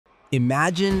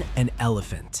Imagine an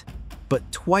elephant,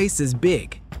 but twice as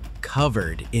big,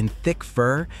 covered in thick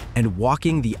fur and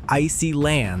walking the icy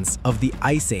lands of the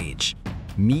Ice Age.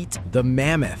 Meet the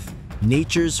mammoth,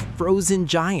 nature's frozen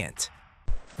giant.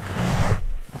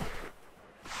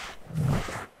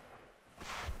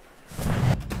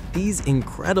 These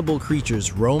incredible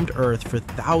creatures roamed Earth for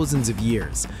thousands of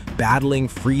years, battling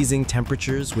freezing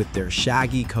temperatures with their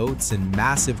shaggy coats and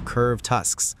massive curved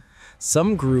tusks.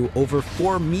 Some grew over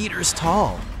 4 meters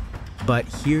tall. But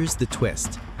here's the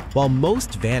twist. While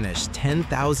most vanished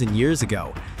 10,000 years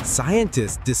ago,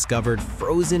 scientists discovered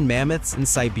frozen mammoths in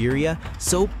Siberia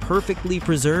so perfectly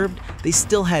preserved they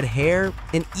still had hair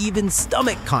and even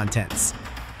stomach contents.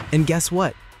 And guess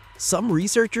what? Some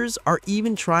researchers are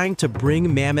even trying to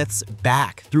bring mammoths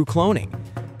back through cloning.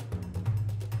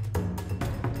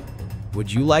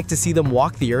 Would you like to see them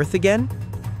walk the Earth again?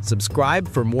 Subscribe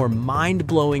for more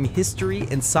mind-blowing history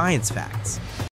and science facts.